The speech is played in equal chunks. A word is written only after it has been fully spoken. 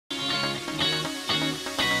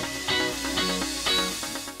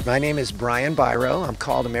My name is Brian Biro. I'm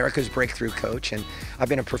called America's Breakthrough Coach, and I've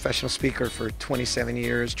been a professional speaker for 27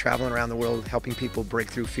 years, traveling around the world helping people break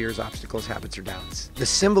through fears, obstacles, habits, or doubts. The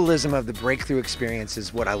symbolism of the breakthrough experience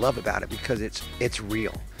is what I love about it because it's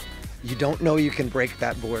real. You don't know you can break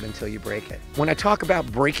that board until you break it. When I talk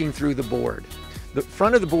about breaking through the board, the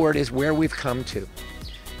front of the board is where we've come to.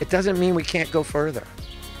 It doesn't mean we can't go further.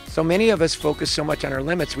 So many of us focus so much on our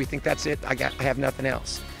limits, we think that's it, I have nothing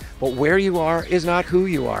else. But where you are is not who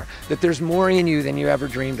you are, that there's more in you than you ever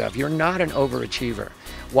dreamed of. You're not an overachiever.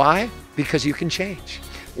 Why? Because you can change.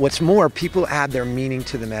 What's more, people add their meaning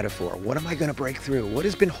to the metaphor. What am I going to break through? What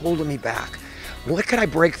has been holding me back? What could I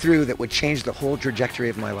break through that would change the whole trajectory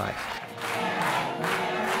of my life?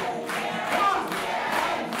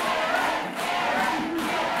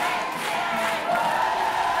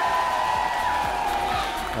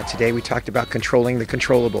 Today we talked about controlling the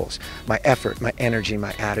controllables, my effort, my energy,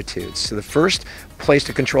 my attitudes. So the first place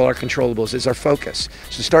to control our controllables is our focus.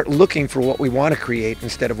 So start looking for what we want to create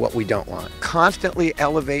instead of what we don't want. Constantly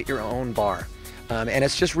elevate your own bar. And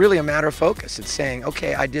it's just really a matter of focus. It's saying,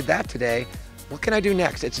 okay, I did that today. What can I do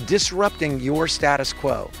next? It's disrupting your status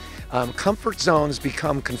quo. Comfort zones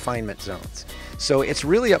become confinement zones. So it's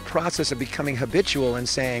really a process of becoming habitual and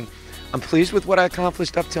saying, I'm pleased with what I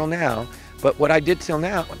accomplished up till now, but what I did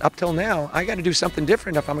up till now, I got to do something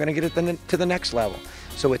different if I'm going to get it to the next level.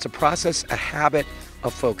 So it's a process, a habit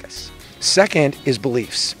of focus. Second is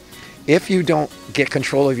beliefs. If you don't get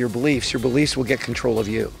control of your beliefs will get control of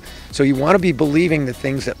you. So you want to be believing the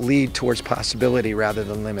things that lead towards possibility rather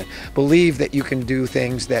than limit. Believe that you can do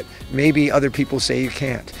things that maybe other people say you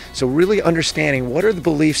can't. So really understanding what are the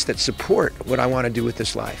beliefs that support what I want to do with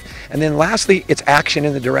this life. And then lastly, it's action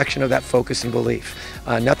in the direction of that focus and belief.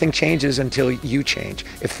 Nothing changes until you change.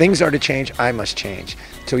 If things are to change, I must change.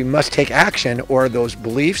 So we must take action, or those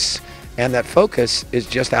beliefs and that focus is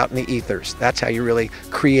just out in the ethers. That's how you really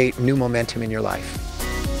create new momentum in your life.